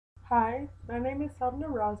Hi, my name is Sabne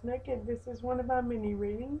Raznik, and this is one of my mini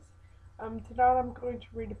readings. Tonight I'm going to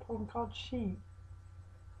read a poem called She,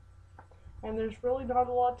 and there's really not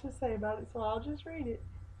a lot to say about it, so I'll just read it.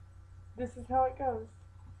 This is how it goes.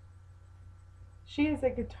 She is a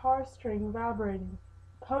guitar string vibrating.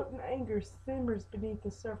 Potent anger simmers beneath the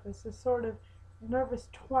surface, a sort of nervous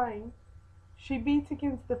twang. She beats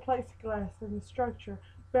against the plexiglass in the structure,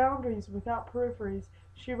 boundaries without peripheries.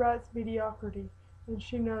 She writes mediocrity, and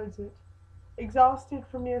she knows it. Exhausted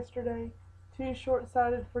from yesterday, too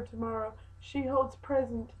short-sighted for tomorrow, she holds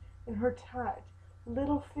present in her tight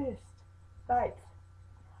little fist. Bites.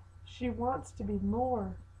 She wants to be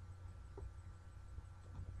more.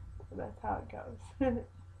 So that's how it goes.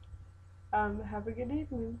 Have a good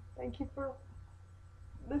evening. Thank you for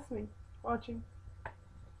listening, watching,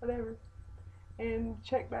 whatever. And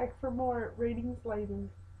check back for more readings later.